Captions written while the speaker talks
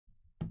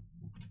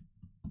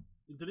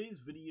today's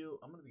video,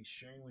 I'm going to be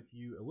sharing with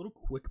you a little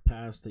quick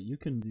pass that you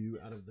can do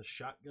out of the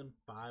shotgun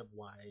 5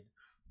 wide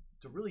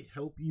to really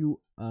help you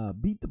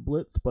beat the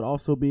blitz, but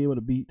also be able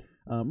to beat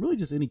really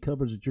just any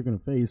coverage that you're going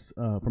to face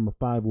from a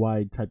 5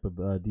 wide type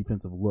of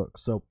defensive look.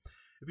 So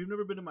if you've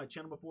never been to my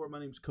channel before,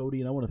 my name's Cody,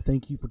 and I want to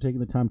thank you for taking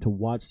the time to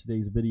watch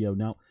today's video.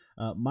 Now,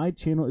 my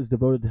channel is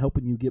devoted to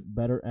helping you get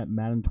better at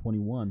Madden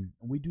 21.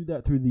 And we do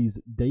that through these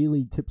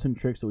daily tips and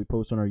tricks that we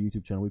post on our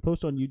YouTube channel. We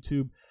post on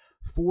YouTube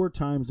 4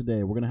 times a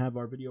day. We're going to have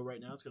our video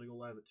right now. It's going to go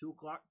live at 2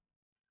 o'clock.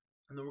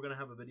 And then we're going to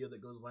have a video that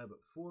goes live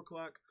at 4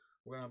 o'clock.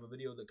 We're going to have a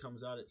video that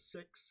comes out at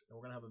 6. And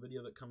we're going to have a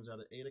video that comes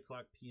out at 8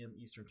 o'clock p.m.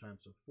 Eastern Time.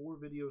 So 4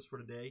 videos for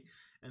today.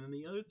 And then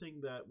the other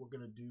thing that we're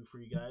going to do for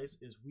you guys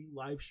is we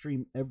live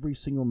stream every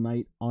single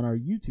night on our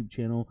YouTube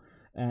channel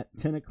at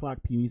 10 o'clock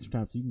p.m. Eastern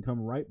Time. So you can come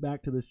right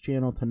back to this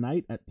channel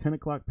tonight at 10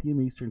 o'clock p.m.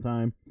 Eastern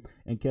Time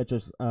and catch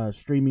us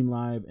streaming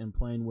live and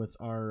playing with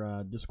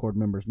our Discord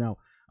members. Now,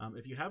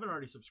 if you haven't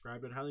already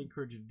subscribed, I'd highly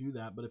encourage you to do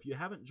that. But if you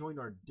haven't joined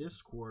our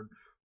Discord,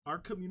 our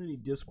community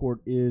Discord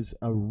is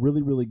a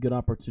really, really good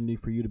opportunity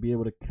for you to be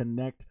able to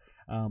connect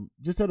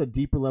just at a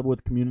deeper level with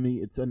the community.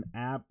 It's an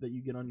app that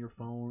you get on your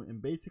phone,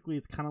 and basically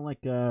it's kind of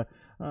like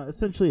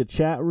essentially a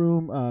chat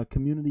room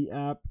community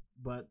app.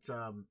 But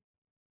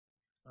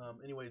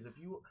anyways, if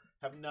you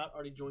have not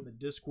already joined the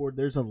Discord,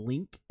 there's a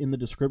link in the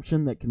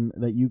description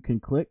that you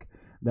can click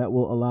that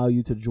will allow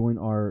you to join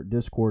our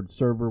Discord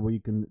server where you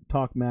can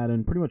talk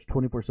Madden pretty much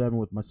 24/7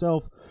 with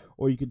myself,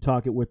 or you can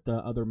talk it with the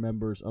other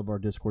members of our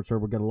Discord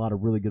server. We've got a lot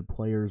of really good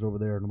players over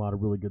there and a lot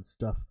of really good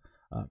stuff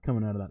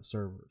coming out of that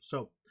server.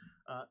 So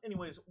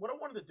anyways, what I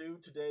wanted to do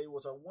today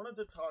was I wanted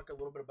to talk a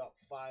little bit about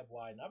 5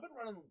 wide. And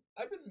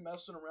I've been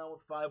messing around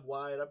with 5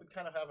 wide. I've been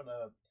kind of having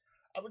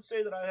I would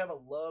say that I have a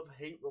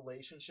love-hate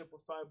relationship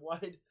with 5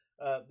 wide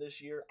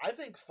this year. I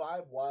think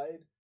 5 wide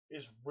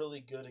is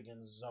really good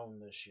against zone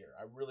this year.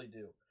 I really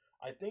do.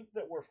 I think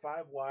that where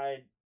 5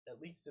 wide,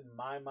 at least in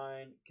my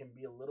mind, can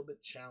be a little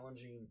bit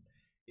challenging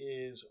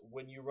is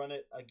when you run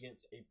it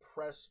against a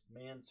press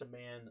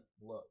man-to-man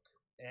look,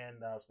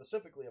 and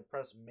specifically a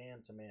press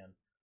man-to-man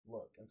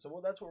look. And so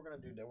that's what we're going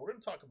to do today. We're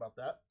going to talk about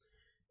that.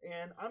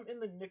 And I'm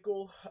in the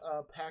nickel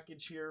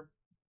package here,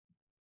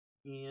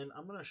 and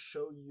I'm going to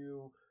show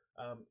you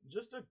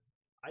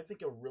I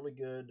think a really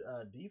good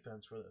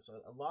defense for this.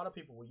 A lot of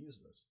people will use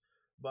this.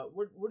 But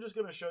we're just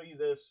going to show you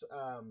this,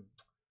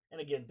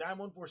 and again, dime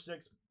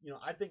 146.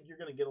 I think you're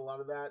going to get a lot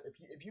of that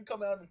if you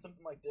come out in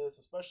something like this,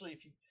 especially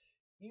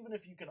even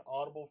if you can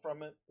audible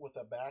from it with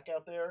a back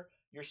out there,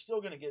 you're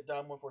still going to get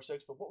dime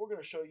 146. But what we're going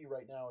to show you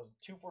right now is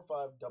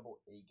 245 double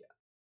A gap.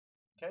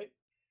 Okay,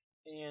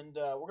 and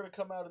we're going to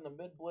come out in the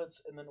mid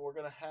blitz, and then we're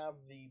going to have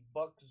the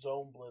buck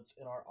zone blitz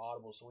in our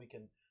audible, so we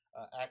can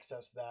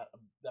access that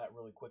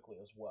really quickly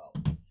as well.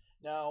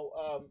 Now,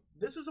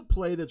 this is a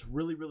play that's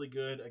really, really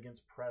good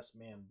against press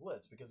man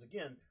blitz because,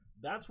 again,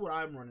 that's what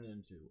I'm running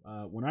into.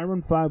 When I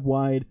run 5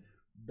 wide,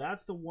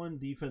 that's the one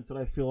defense that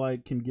I feel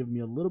like can give me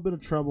a little bit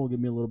of trouble,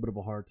 give me a little bit of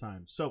a hard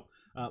time. So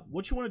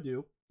what you want to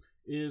do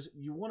is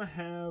you want to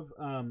have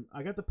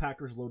I got the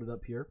Packers loaded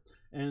up here.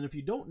 And if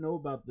you don't know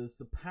about this,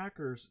 the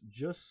Packers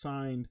just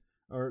signed,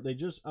 or they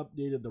just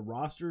updated the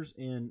rosters.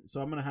 And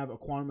so I'm going to have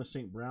Aquanima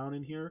St. Brown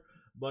in here.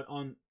 But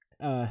on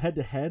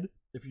head-to-head,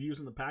 if you're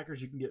using the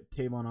Packers, you can get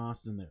Tavon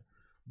Austin there.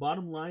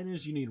 Bottom line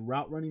is you need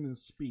route running and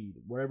speed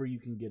wherever you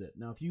can get it.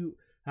 Now, if you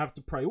have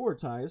to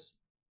prioritize,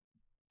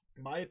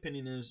 my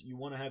opinion is you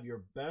want to have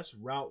your best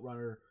route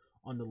runner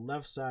on the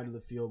left side of the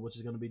field, which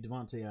is going to be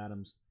Devontae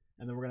Adams,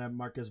 and then we're going to have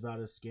Marquez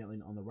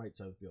Valdes-Scantling on the right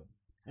side of the field.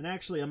 And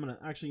actually, you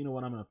know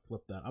what? I'm going to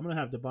flip that. I'm going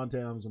to have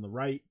Devontae Adams on the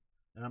right,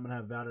 and I'm going to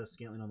have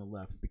Valdes-Scantling on the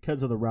left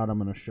because of the route I'm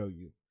going to show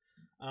you.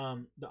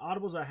 The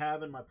audibles I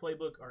have in my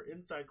playbook are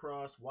inside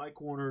cross, Y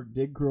corner,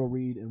 dig curl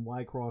read, and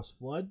Y cross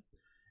flood.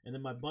 And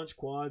then my bunch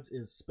quads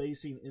is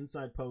spacing,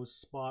 inside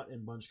post, spot,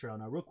 and bunch trail.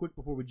 Now, real quick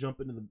before we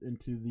jump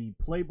into the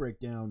play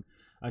breakdown,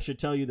 I should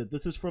tell you that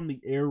this is from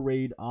the Air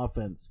Raid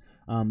offense.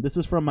 This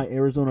is from my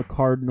Arizona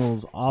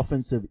Cardinals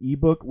offensive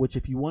ebook, which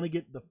if you want to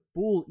get the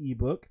full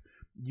ebook,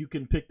 you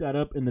can pick that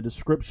up in the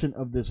description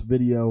of this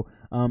video.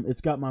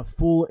 It's got my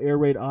full air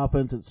raid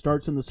offense. It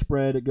starts in the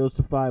spread. It goes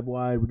to 5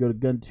 wide. We go to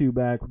gun 2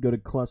 back. We go to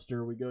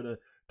cluster. We go to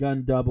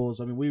gun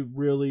doubles. I mean, we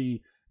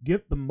really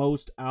get the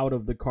most out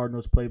of the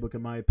Cardinals playbook,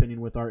 in my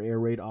opinion, with our air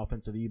raid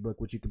offensive ebook,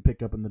 which you can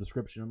pick up in the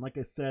description. And like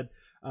I said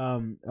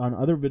on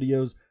other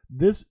videos,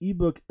 this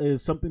ebook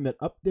is something that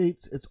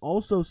updates. It's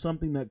also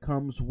something that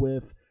comes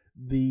with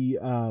the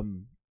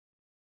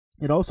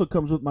it also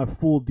comes with my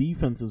full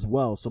defense as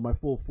well. So my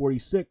full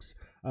 46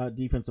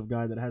 defensive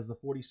guide that has the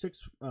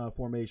 46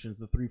 formations,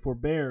 the 3-4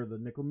 bear, the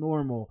nickel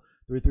normal,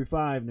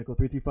 3-3-5, nickel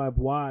 3-3-5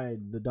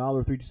 wide, the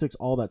dollar 3-2-6,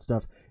 all that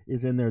stuff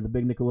is in there. The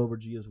big nickel over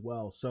G as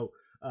well. So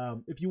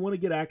if you want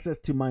to get access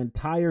to my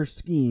entire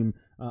scheme,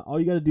 all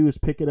you got to do is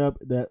pick it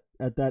up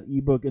at that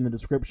ebook in the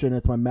description.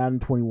 It's my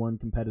Madden 21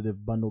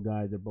 competitive bundle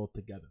guide. They're both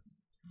together.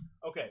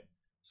 Okay,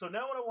 so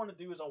now what I want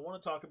to do is I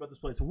want to talk about this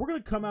play. So we're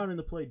going to come out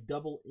into play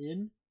double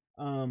in.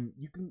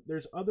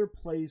 There's other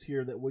plays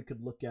here that we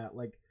could look at,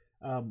 like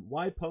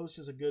Wide post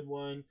is a good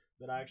one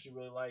that I actually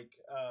really like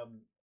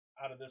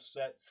out of this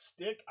set.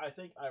 Stick, I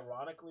think,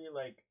 ironically,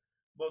 like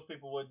most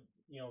people would,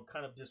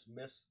 kind of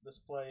dismiss this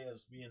play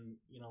as being,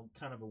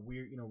 kind of a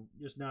weird,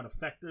 just not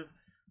effective.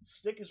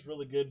 Stick is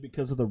really good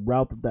because of the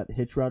route that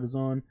hitch route is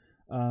on.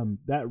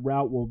 That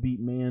route will beat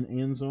man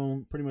and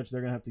zone. Pretty much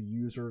they're going to have to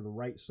use her the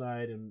right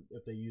side, and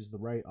if they use the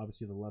right,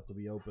 obviously the left will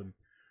be open.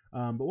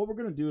 But what we're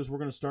going to do is we're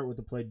going to start with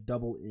the play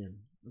double in,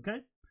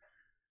 okay?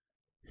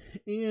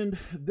 And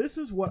this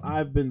is what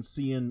I've been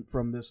seeing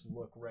from this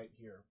look right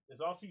here,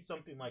 is I'll see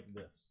something like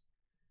this.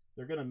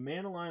 They're going to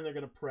man align, they're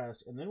going to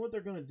press, and then what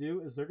they're going to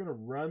do is they're going to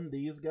run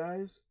these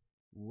guys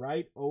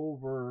right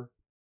over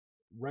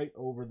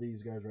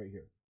these guys right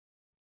here.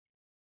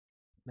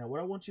 Now, what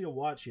I want you to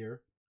watch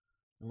here,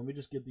 and let me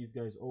just get these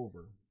guys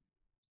over.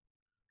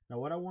 Now,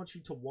 what I want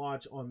you to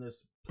watch on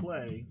this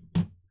play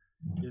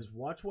is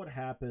watch what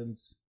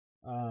happens.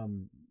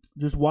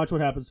 Just watch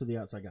what happens to the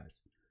outside guys.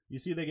 You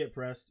see they get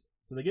pressed.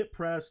 So they get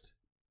pressed,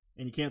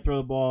 and you can't throw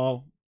the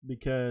ball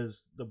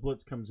because the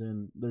blitz comes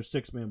in. There's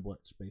 6-man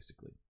blitz,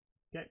 basically.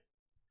 Okay?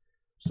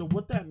 So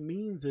what that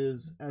means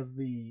is,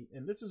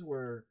 and this is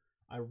where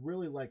I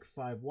really like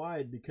 5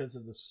 wide because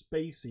of the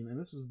spacing, and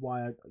this is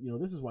why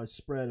this is why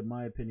spread, in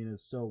my opinion,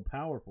 is so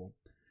powerful.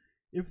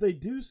 If they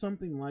do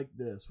something like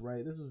this,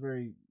 right? This is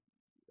very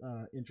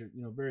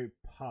very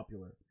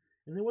popular.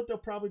 And then what they'll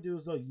probably do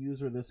is they'll use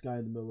this guy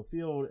in the middle of the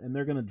field, and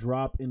they're going to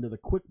drop into the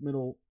quick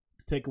middle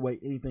to take away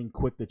anything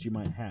quick that you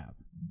might have.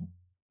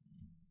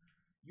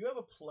 You have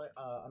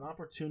an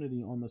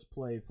opportunity on this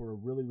play for a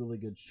really, really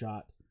good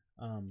shot,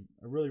 a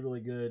really,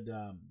 really good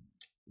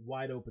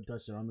wide open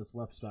touchdown on this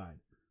left side.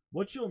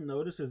 What you'll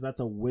notice is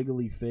that's a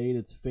wiggly fade.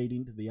 It's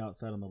fading to the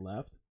outside on the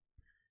left.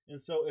 And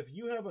so if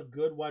you have a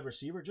good wide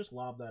receiver, just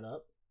lob that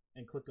up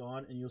and click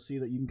on, and you'll see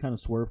that you can kind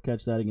of swerve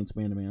catch that against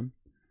man-to-man.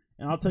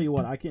 And I'll tell you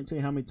what, I can't tell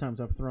you how many times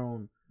I've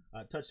thrown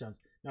touchdowns.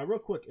 Now, real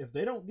quick, if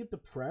they don't get the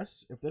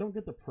press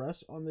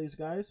on these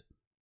guys,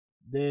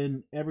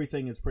 then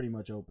everything is pretty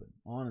much open.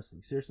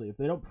 Honestly, seriously, if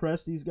they don't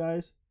press these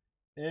guys,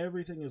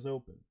 everything is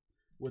open.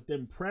 With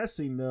them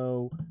pressing,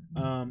 though,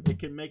 it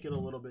can make it a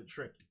little bit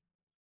tricky.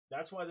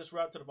 That's why this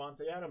route to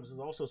Devontae Adams is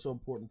also so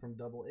important from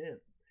double in.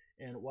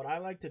 And what I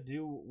like to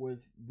do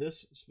with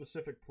this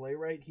specific play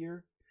right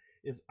here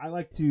is I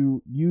like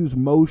to use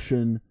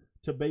motion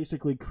to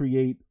basically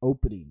create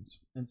openings.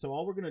 And so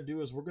all we're going to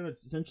do is we're going to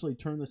essentially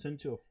turn this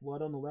into a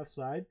flood on the left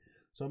side.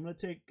 So I'm going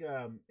to take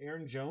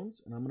Aaron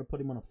Jones, and I'm going to put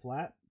him on a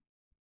flat.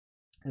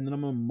 And then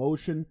I'm going to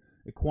motion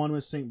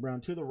Equanimus St.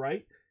 Brown to the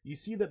right. You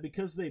see that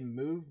because they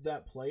moved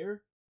that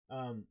player,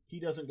 he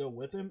doesn't go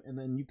with him, and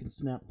then you can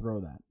snap throw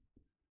that.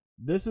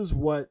 This is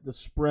what the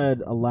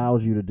spread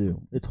allows you to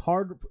do. It's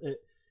hard.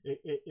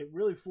 It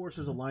really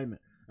forces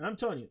alignment. And I'm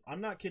telling you,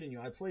 I'm not kidding you.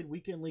 I played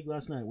Weekend League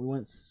last night. We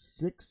went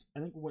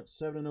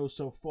 7-0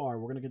 so far.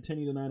 We're going to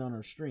continue tonight on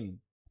our stream.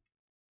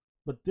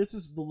 But this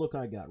is the look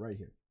I got right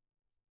here.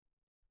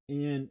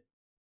 And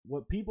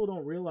what people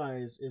don't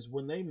realize is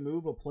when they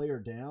move a player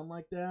down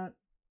like that,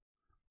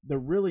 they're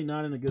really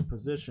not in a good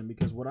position,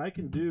 because what I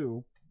can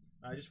do,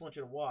 I just want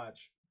you to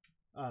watch,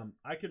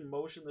 I can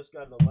motion this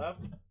guy to the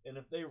left, and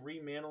if they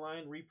re-man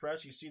align,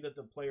 repress, you see that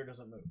the player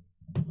doesn't move.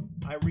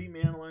 I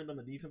re-man aligned on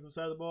the defensive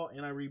side of the ball,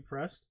 and I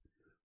repressed,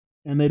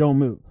 and they don't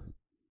move.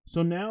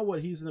 So now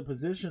what he's in the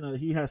position that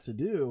he has to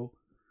do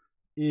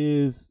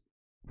is,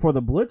 for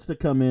the blitz to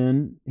come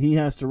in, he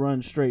has to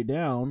run straight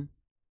down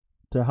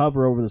to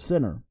hover over the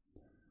center.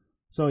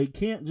 So he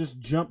can't just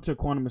jump to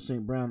Equanimus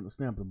St. Brown at the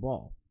snap of the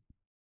ball.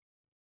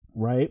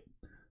 Right?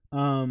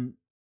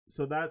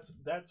 So that's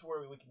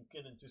where we can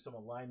get into some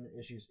alignment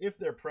issues if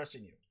they're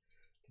pressing you.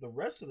 The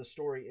rest of the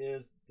story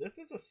is this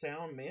is a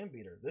sound man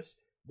beater. This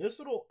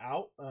little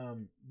out,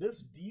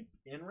 this deep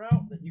in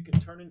route that you can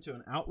turn into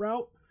an out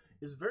route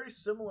is very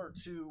similar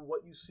to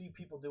what you see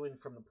people doing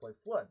from the play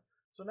flood.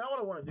 So now what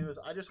I want to do is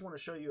I just want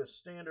to show you a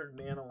standard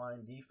man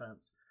aligned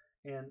defense,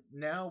 and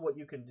now what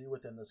you can do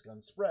within this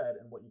gun spread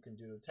and what you can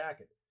do to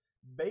attack it.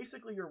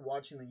 Basically, you're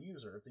watching the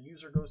user. If the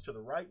user goes to the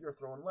right, you're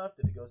throwing left.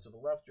 If he goes to the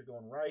left, you're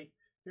going right.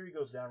 Here he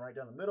goes right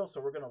down the middle. So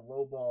we're going to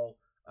low ball.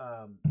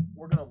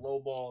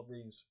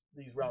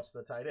 These routes to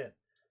the tight end.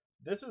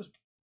 This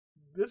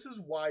is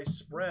why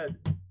spread,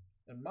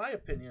 in my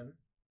opinion,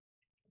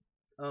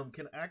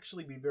 can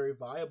actually be very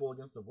viable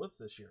against the blitz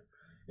this year.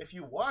 If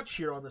you watch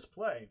here on this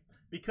play,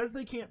 because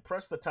they can't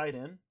press the tight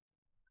end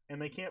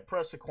and they can't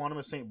press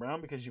Equanimus St.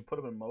 Brown because you put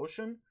him in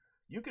motion,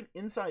 you can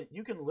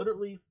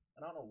literally,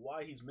 and I don't know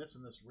why he's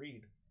missing this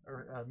read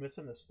or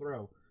missing this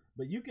throw,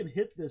 but you can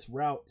hit this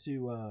route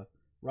to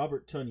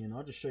Robert Tunyon.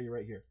 I'll just show you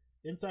right here.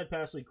 Inside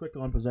pass lead, click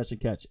on possession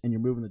catch, and you're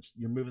moving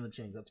the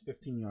chains. That's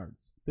 15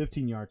 yards.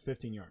 15 yards.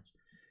 15 yards.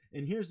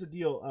 And here's the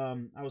deal.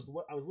 I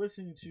was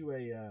listening to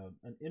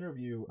an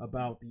interview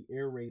about the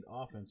air raid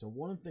offense, and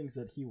one of the things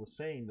that he was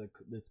saying,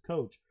 this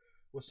coach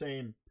was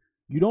saying,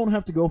 you don't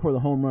have to go for the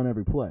home run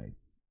every play,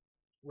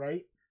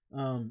 right?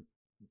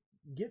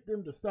 Get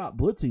them to stop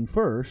blitzing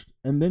first,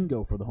 and then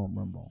go for the home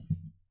run ball.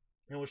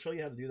 And we'll show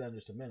you how to do that in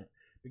just a minute.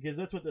 because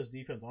that's what this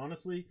defense,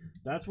 honestly,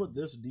 that's what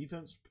this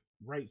defense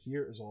right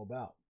here is all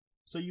about.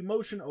 So you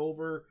motion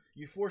over,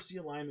 you force the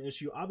alignment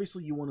issue.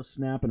 Obviously, you want to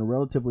snap in a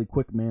relatively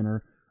quick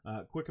manner,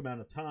 quick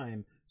amount of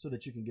time, so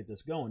that you can get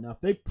this going. Now,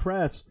 if they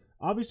press,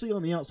 obviously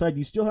on the outside,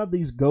 you still have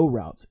these go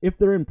routes. If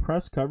they're in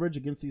press coverage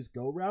against these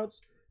go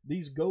routes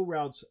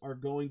are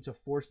going to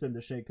force them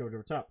to shake coverage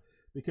over top.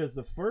 Because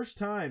the first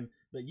time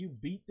that you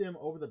beat them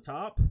over the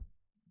top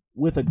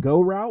with a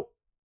go route,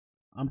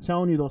 I'm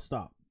telling you they'll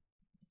stop.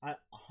 I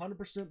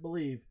 100%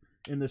 believe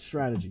in this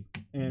strategy,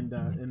 and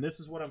this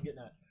is what I'm getting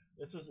at.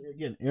 This is,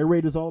 again, air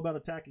raid is all about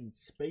attacking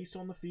space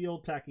on the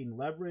field, attacking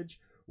leverage.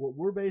 What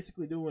we're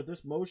basically doing with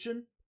this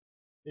motion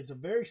is a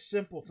very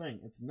simple thing.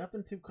 It's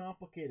nothing too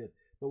complicated,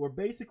 but we're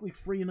basically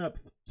freeing up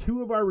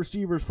 2 of our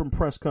receivers from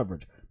press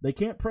coverage. They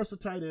can't press a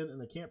tight end, and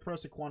they can't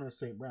press a Quantum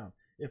St. Brown.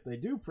 If they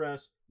do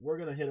press, we're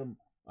going to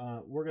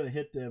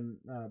hit them.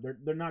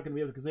 They're not going to be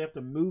able to, because they have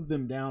to move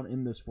them down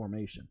in this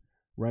formation,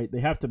 right?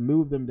 They have to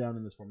move them down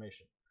in this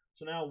formation.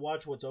 So now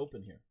watch what's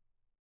open here.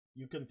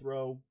 You can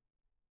throw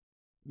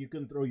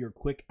your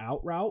quick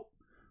out route,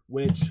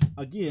 which,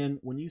 again,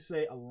 when you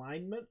say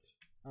alignment,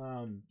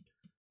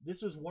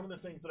 this is one of the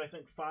things that I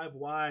think 5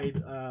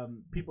 wide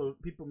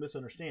people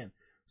misunderstand.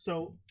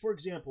 So, for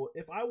example,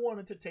 if I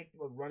wanted to take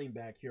the running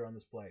back here on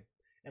this play,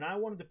 and I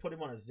wanted to put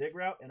him on a zig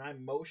route, and I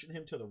motion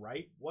him to the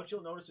right, what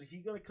you'll notice is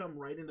he's going to come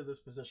right into this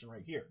position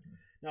right here.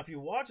 Now, if you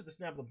watch at the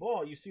snap of the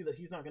ball, you see that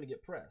he's not going to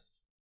get pressed.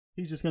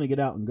 He's just going to get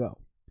out and go.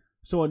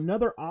 So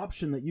another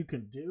option that you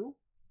can do,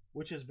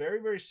 which is very,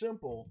 very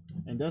simple,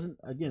 and doesn't,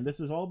 again, this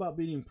is all about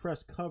beating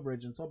press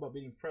coverage, and it's all about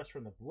beating press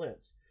from the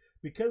blitz.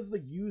 Because the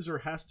user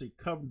has to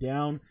come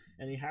down,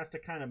 and he has to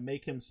kind of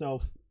make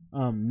himself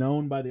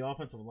known by the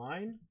offensive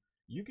line,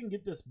 you can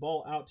get this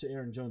ball out to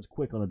Aaron Jones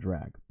quick on a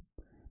drag.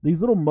 These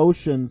little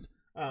motions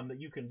that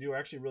you can do are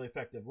actually really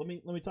effective. Let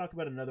me talk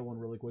about another one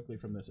really quickly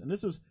from this. And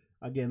this is,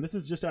 again, this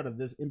is just out of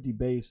this empty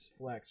base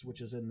flex, which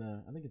is in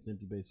the, I think it's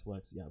empty base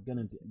flex. Yeah,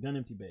 gun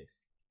empty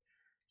base.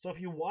 So if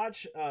you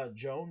watch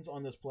Jones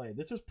on this play,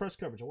 this is press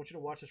coverage. I want you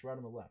to watch this right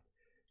on the left.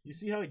 You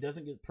see how he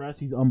doesn't get pressed?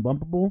 He's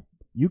unbumpable.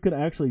 You could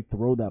actually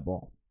throw that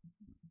ball.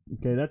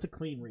 Okay, that's a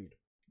clean read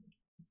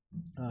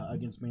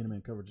against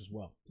man-to-man coverage as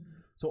well.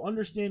 So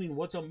understanding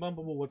what's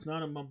unbumpable, what's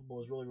not unbumpable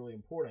is really, really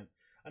important.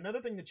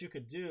 Another thing that you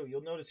could do,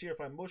 you'll notice here, if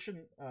I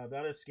motion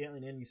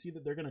Valdez-Scantling in, you see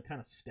that they're going to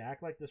kind of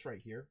stack like this right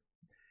here.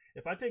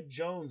 If I take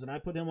Jones and I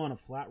put him on a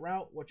flat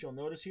route, what you'll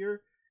notice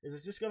here is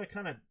it's just going to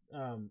kind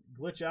of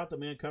glitch out the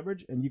man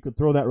coverage, and you could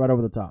throw that right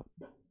over the top.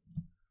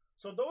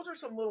 So those are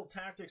some little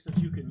tactics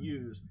that you can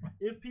use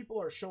if people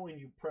are showing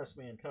you press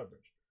man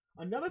coverage.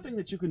 Another thing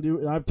that you can do,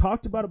 and I've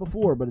talked about it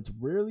before, but it's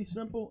really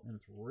simple and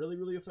it's really,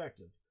 really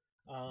effective.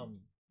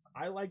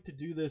 I like to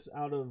do this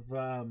out of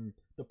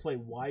the play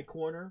Y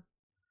corner.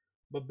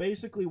 But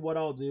basically what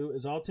I'll do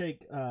is I'll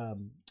take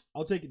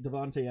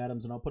Devontae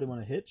Adams and I'll put him on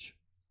a hitch.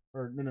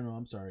 Or, no,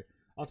 I'm sorry.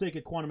 I'll take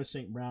a Quantum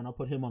St. Brown. I'll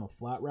put him on a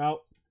flat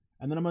route.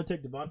 And then I'm going to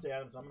take Devontae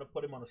Adams. I'm going to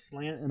put him on a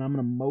slant, and I'm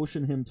going to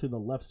motion him to the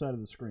left side of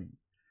the screen.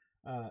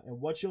 And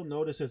what you'll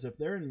notice is if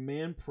they're in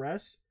man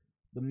press,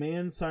 the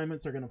man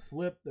assignments are going to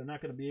flip. They're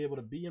not going to be able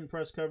to be in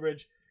press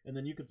coverage. And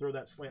then you can throw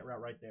that slant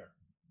route right there.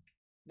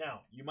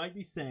 Now, you might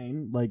be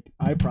saying, like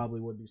I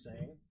probably would be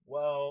saying,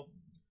 well,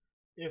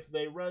 if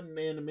they run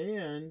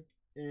man-to-man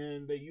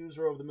and they use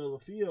her over the middle of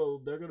the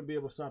field, they're going to be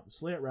able to stop the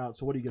slant route.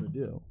 So what are you going to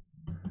do?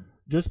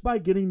 Just by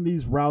getting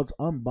these routes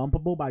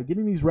unbumpable, by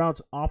getting these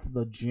routes off of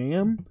the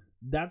jam,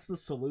 that's the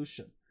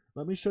solution.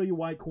 Let me show you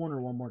Y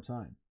corner one more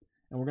time.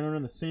 And we're going to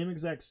run the same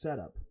exact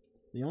setup.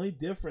 The only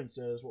difference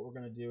is what we're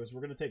going to do is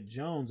we're going to take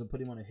Jones and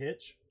put him on a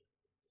hitch.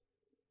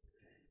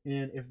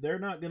 And if they're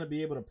not going to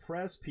be able to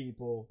press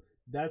people,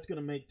 that's going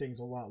to make things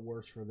a lot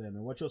worse for them.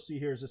 And what you'll see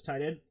here is this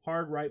tight end,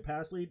 hard right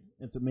pass lead.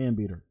 It's a man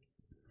beater.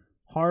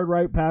 Hard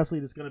right pass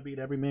lead is going to beat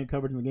every man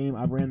coverage in the game.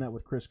 I've ran that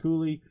with Chris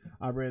Cooley.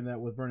 I've ran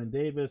that with Vernon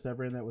Davis. I've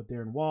ran that with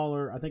Darren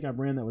Waller. I think I've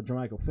ran that with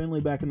Jermichael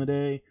Finley back in the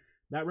day.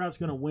 That route's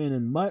going to win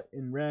in mutt,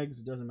 in regs,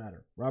 it doesn't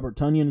matter. Robert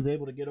Tunyon is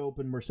able to get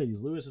open.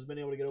 Mercedes Lewis has been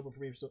able to get open for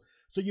me. So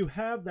you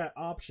have that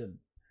option.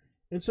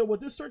 And so what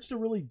this starts to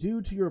really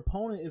do to your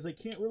opponent is they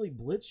can't really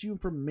blitz you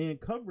from man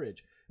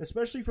coverage,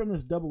 especially from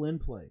this double in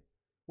play.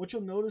 What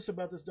you'll notice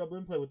about this double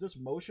in play with this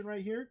motion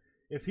right here,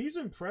 if he's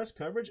in press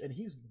coverage and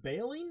he's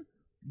bailing,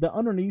 the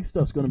underneath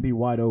stuff's going to be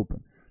wide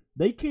open.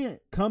 They can't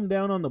come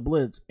down on the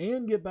blitz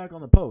and get back on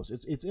the post.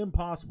 It's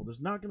impossible.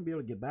 There's not going to be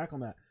able to get back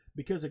on that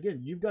because,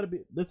 again, you've got to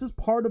be – this is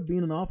part of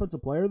being an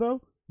offensive player,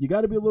 though. You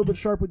got to be a little bit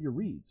sharp with your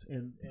reads,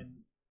 and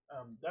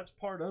that's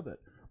part of it.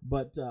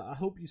 But I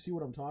hope you see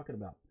what I'm talking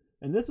about.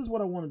 And this is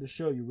what I wanted to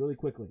show you really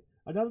quickly.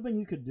 Another thing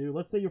you could do,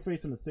 let's say you're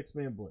facing a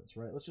six-man blitz,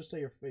 right? Let's just say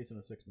you're facing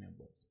a six-man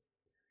blitz.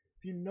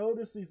 If you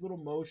notice these little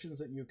motions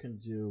that you can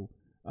do,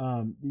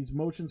 these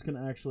motions can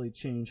actually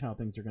change how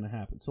things are going to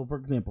happen. So, for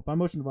example, if I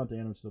motion Devontae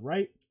Adams to the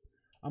right,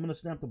 I'm going to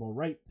snap the ball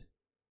right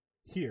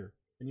here.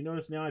 And you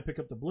notice now I pick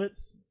up the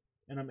blitz,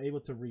 and I'm able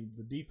to read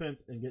the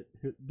defense and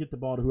get the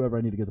ball to whoever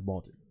I need to get the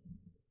ball to.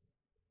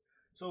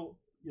 So,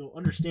 you'll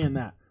understand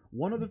that.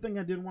 One other thing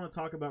I did want to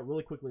talk about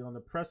really quickly on the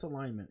press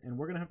alignment, and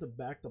we're going to have to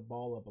back the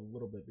ball up a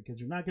little bit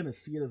because you're not going to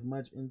see it as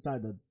much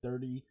inside the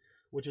 30,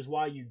 which is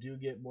why you do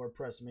get more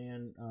press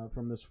man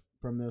from this.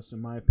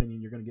 In my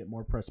opinion, you're going to get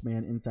more press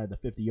man inside the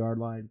 50-yard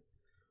line.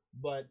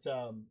 But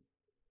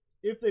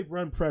if they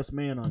run press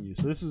man on you,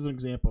 so this is an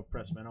example of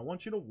press man. I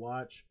want you to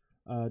watch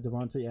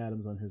Davante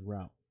Adams on his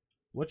route.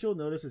 What you'll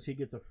notice is he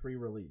gets a free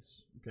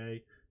release.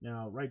 Okay,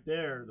 now right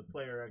there, the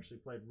player actually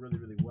played really,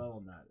 really well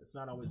on that. It's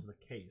not always the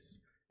case.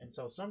 And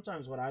so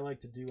sometimes what I like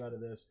to do out of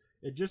this,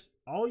 it just,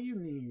 all you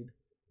need,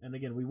 and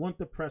again, we want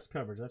the press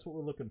coverage. That's what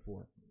we're looking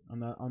for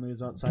on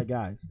these outside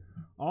guys.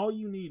 All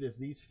you need is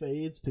these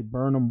fades to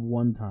burn them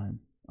one time.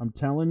 I'm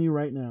telling you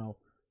right now,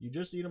 you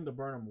just need them to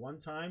burn them one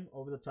time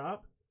over the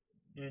top,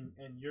 and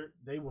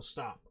they will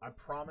stop. I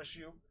promise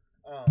you.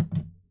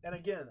 And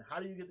again, how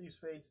do you get these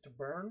fades to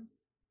burn?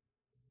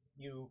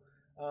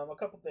 A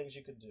couple things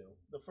you could do.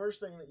 The first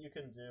thing that you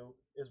can do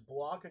is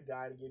block a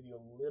guy to give you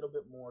a little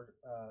bit more,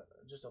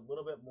 just a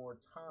little bit more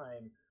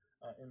time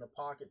in the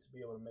pocket to be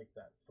able to make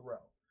that throw.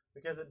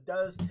 Because it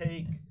does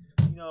take,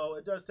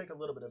 it does take a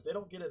little bit. If they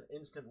don't get an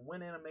instant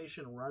win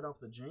animation right off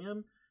the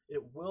jam,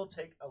 it will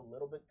take a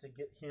little bit to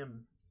get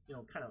him,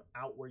 kind of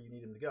out where you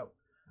need him to go.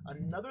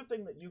 Another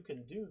thing that you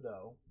can do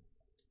though,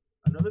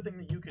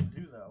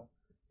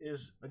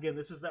 is, again,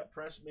 this is that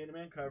press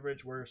man-to-man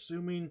coverage. We're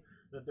assuming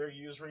that they're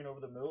using over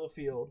the middle of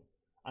the field.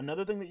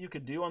 Another thing that you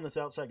could do on this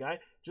outside guy,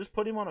 just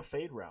put him on a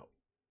fade route.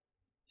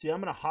 See, I'm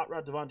going to hot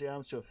route Davante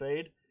Adams to a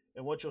fade,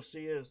 and what you'll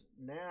see is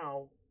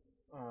now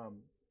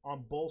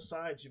on both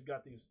sides you've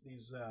got these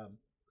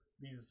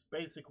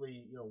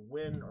basically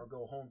win or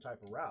go home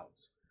type of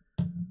routes.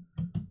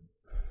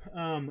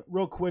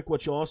 Real quick,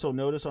 what you'll also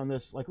notice on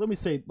this, like let me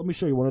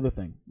show you one other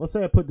thing. Let's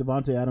say I put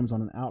Davante Adams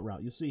on an out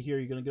route. You'll see here,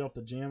 you're going to get off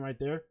the jam right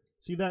there.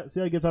 See that? See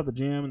how he gets off the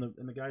jam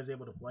and the guy's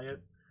able to play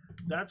it?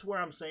 That's where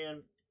I'm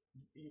saying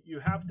you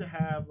have to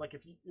have, like,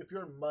 if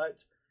you're a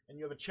Mutt and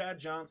you have a Chad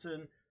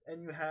Johnson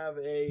and you have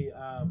a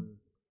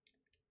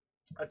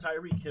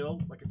Tyreek Hill,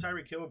 like a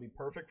Tyreek Hill would be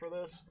perfect for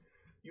this.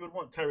 You would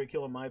want Tyreek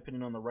Hill, in my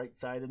opinion, on the right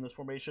side in this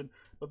formation,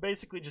 but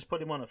basically just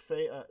put him on a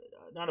fade,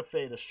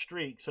 a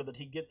streak, so that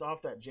he gets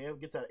off that jam,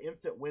 gets that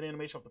instant win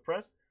animation off the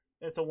press,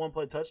 and it's a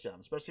one-play touchdown.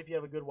 Especially if you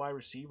have a good wide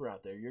receiver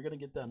out there, you're going to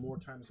get that more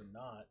times than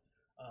not.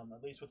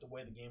 At least with the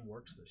way the game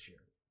works this year.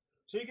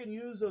 So you can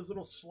use those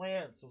little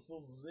slants, those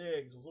little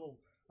zigs, those little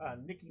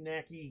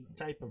nicky-nacky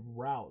type of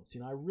routes.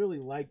 I really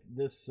like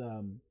this.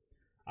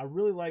 I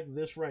really like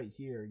this right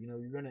here.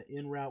 You're going to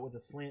in route with a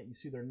slant. You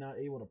see they're not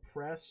able to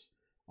press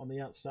on the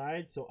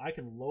outside, so I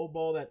can low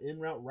ball that in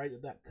route right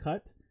at that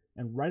cut,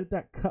 and right at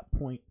that cut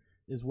point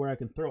is where I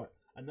can throw it.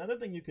 Another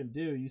thing you can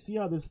do, you see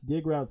how this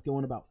dig route's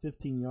going about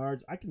 15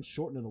 yards? I can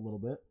shorten it a little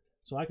bit.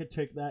 So I could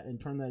take that and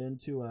turn that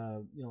into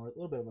a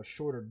little bit of a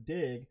shorter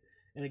dig.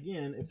 And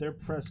again, if they're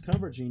press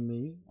coveraging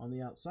me on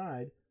the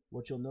outside,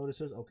 what you'll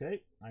notice is,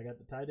 okay, I got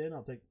the tight end,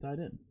 I'll take the tight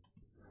end.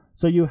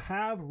 So you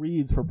have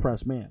reads for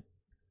press man.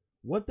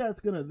 What that's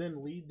going to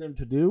then lead them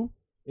to do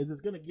is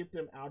it's going to get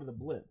them out of the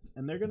blitz.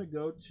 And they're going to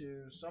go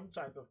to some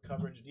type of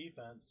coverage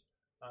defense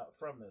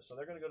from this. So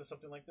they're going to go to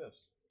something like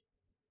this.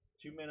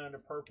 2 men under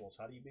purples.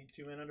 How do you beat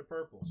 2 men under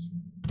purples?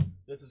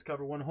 This is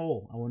cover one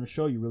hole. I want to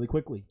show you really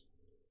quickly.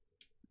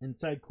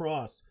 Inside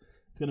cross.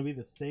 It's going to be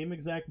the same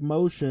exact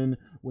motion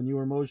when you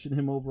were motioning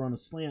him over on a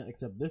slant,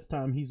 except this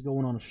time he's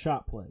going on a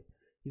shot play.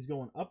 He's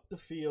going up the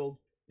field,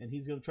 and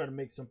he's going to try to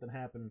make something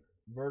happen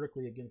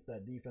vertically against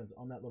that defense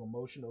on that little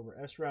motion over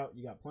S route.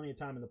 You got plenty of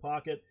time in the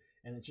pocket,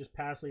 and it's just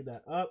pass lead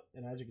that up,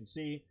 and as you can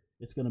see,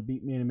 it's going to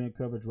beat man-to-man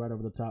coverage right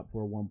over the top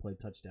for a one-play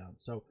touchdown.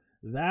 So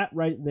that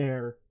right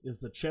there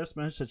is the chess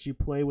match that you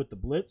play with the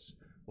blitz.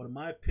 But in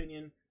my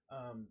opinion,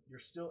 you're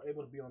still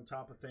able to be on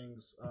top of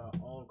things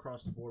all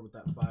across the board with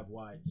that 5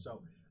 wide.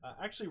 So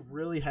actually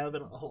really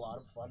having a lot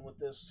of fun with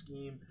this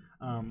scheme.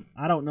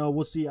 I don't know.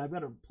 We'll see. I've got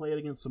to play it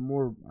against some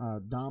more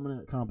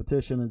dominant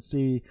competition and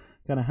see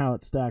kind of how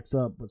it stacks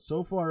up. But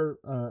so far,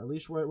 at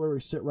least right where we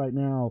sit right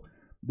now,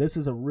 this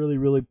is a really,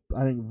 really,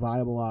 I think,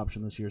 viable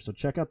option this year. So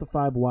check out the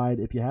 5 wide.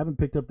 If you haven't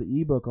picked up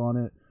the ebook on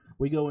it,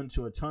 we go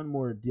into a ton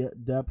more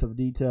depth of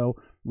detail.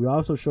 We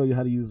also show you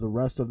how to use the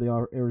rest of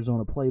the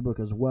Arizona playbook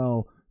as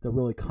well that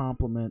really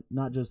complement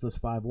not just this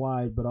 5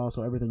 wide, but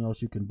also everything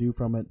else you can do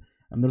from it.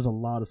 And there's a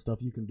lot of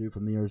stuff you can do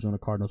from the Arizona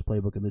Cardinals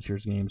playbook in this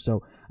year's game.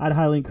 So I'd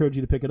highly encourage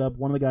you to pick it up.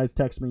 One of the guys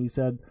texted me. He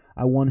said,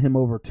 I won him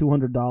over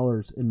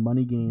 $200 in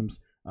money games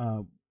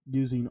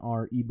using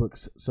our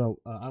ebooks. So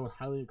I would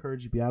highly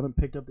encourage you, if you haven't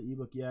picked up the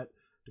ebook yet,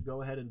 to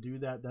go ahead and do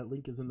that. That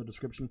link is in the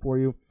description for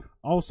you.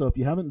 Also, if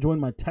you haven't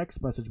joined my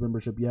text message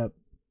membership yet,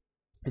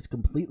 it's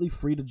completely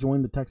free to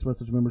join the text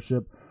message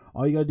membership.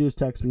 All you got to do is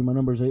text me. My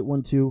number is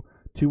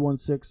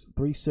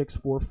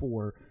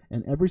 812-216-3644.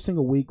 And every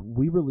single week,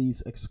 we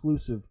release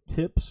exclusive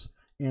tips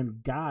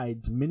and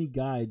guides, mini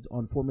guides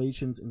on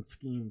formations and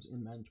schemes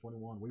in Madden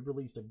 21. We've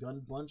released a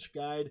gun bunch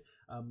guide,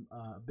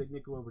 a big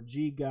nickel over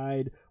G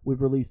guide.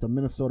 We've released a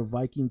Minnesota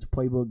Vikings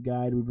playbook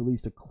guide. We've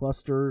released a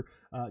cluster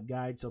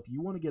guide. So if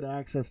you want to get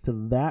access to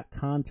that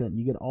content,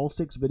 you get all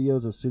 6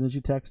 videos as soon as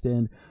you text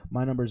in.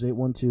 My number is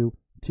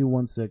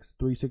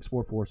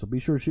 812-216-3644. So be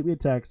sure to shoot me a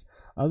text.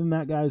 Other than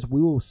that, guys,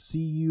 we will see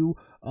you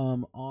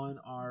on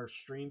our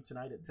stream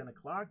tonight at 10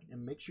 o'clock.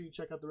 And make sure you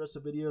check out the rest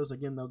of the videos.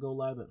 Again, they'll go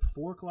live at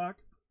 4 o'clock,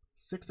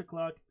 6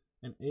 o'clock,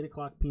 and 8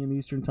 o'clock p.m.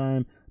 Eastern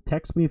Time.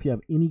 Text me if you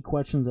have any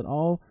questions at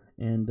all,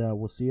 and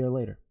we'll see you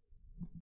later.